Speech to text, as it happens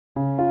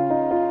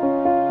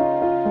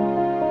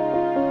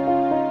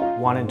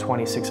1 in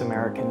 26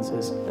 Americans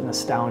is an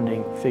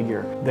astounding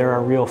figure. There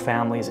are real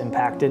families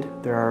impacted.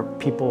 There are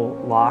people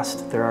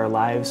lost. There are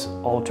lives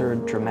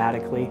altered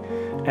dramatically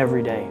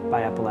every day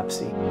by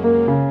epilepsy.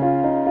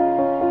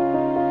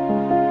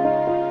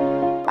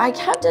 I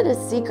kept it a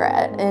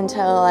secret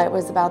until I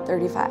was about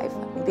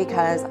 35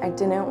 because I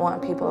didn't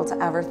want people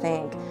to ever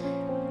think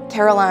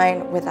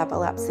Caroline with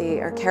epilepsy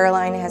or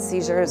Caroline has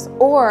seizures,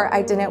 or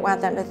I didn't want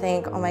them to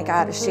think, oh my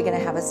God, is she gonna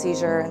have a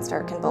seizure and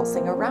start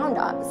convulsing around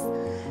us?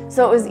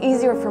 So it was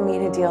easier for me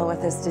to deal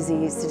with this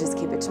disease to just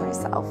keep it to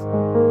myself.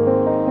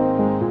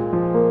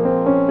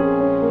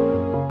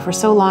 For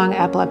so long,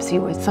 epilepsy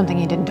was something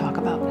you didn't talk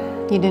about.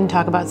 You didn't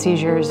talk about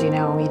seizures, you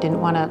didn't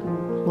want to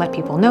let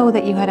people know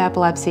that you had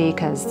epilepsy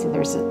because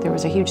there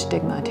was a huge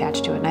stigma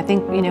attached to it. And I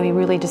think, you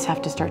really just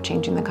have to start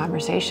changing the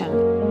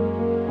conversation.